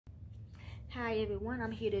Hi everyone,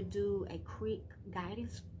 I'm here to do a quick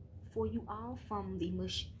guidance for you all from the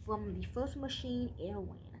first machine, Aaron.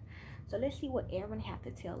 So let's see what Aaron have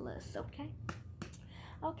to tell us, okay?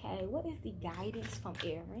 Okay, what is the guidance from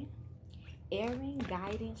Aaron? Aaron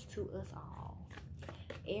guidance to us all.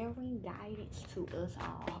 Aaron guidance to us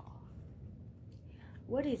all.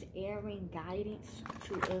 What is Aaron guidance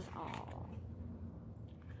to us all?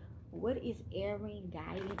 What is Aaron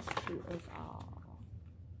guidance to us all?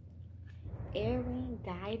 Aaron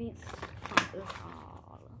guidance from us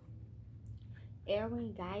all.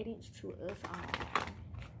 Aaron guidance to us all.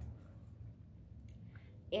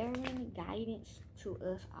 Aaron guidance to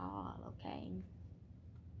us all, okay?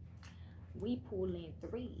 We pull in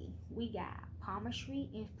 3. We got palmistry,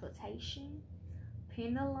 implication,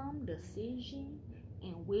 pendulum, decision,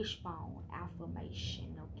 and wishbone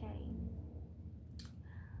affirmation, okay?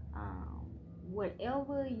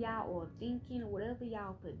 Whatever y'all are thinking, whatever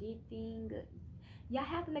y'all predicting, y'all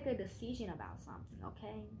have to make a decision about something,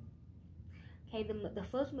 okay? Okay, the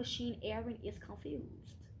first machine, Aaron, is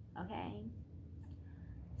confused, okay?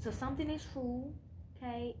 So something is true,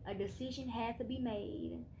 okay? A decision had to be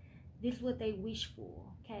made. This is what they wish for,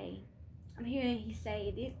 okay? I'm hearing he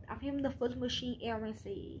say this. I'm hearing the first machine, Aaron,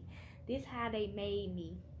 say, this how they made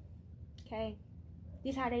me, okay?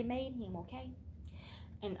 This how they made him, okay?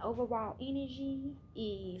 And overall energy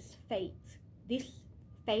is fate. This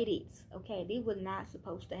fated, okay? This was not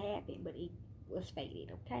supposed to happen, but it was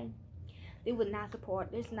fated, okay? This was not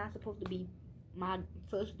this not supposed to be my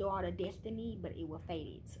first daughter destiny, but it was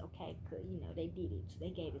fated, okay? Because they did it.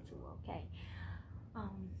 They gave it to her, okay?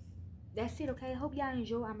 That's it, okay? Hope y'all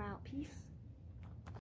enjoy. I'm out. Peace.